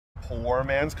poor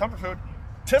man's comfort food.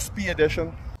 TSP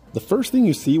edition. The first thing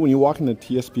you see when you walk into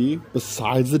TSP,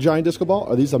 besides the giant disco ball,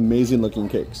 are these amazing looking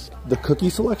cakes. The cookie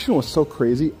selection was so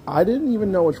crazy, I didn't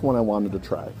even know which one I wanted to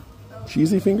try.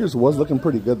 Cheesy Fingers was looking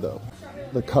pretty good though.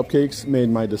 The cupcakes made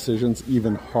my decisions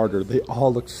even harder. They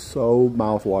all look so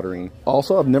mouth-watering.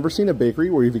 Also, I've never seen a bakery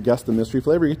where if you guess the mystery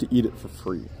flavor, you get to eat it for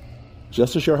free.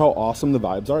 Just to share how awesome the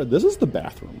vibes are, this is the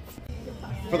bathroom.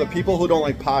 For the people who don't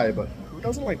like pie, but who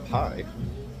doesn't like pie?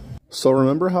 So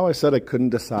remember how I said I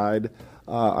couldn't decide?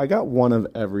 I got one of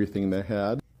everything they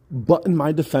had. But in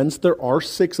my defense, there are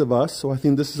 6 of us, so I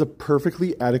think this is a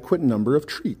perfectly adequate number of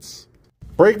treats.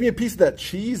 Break me a piece of that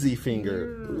cheesy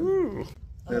finger. Ooh.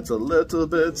 It's a little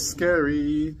bit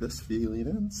scary, this feeling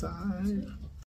inside.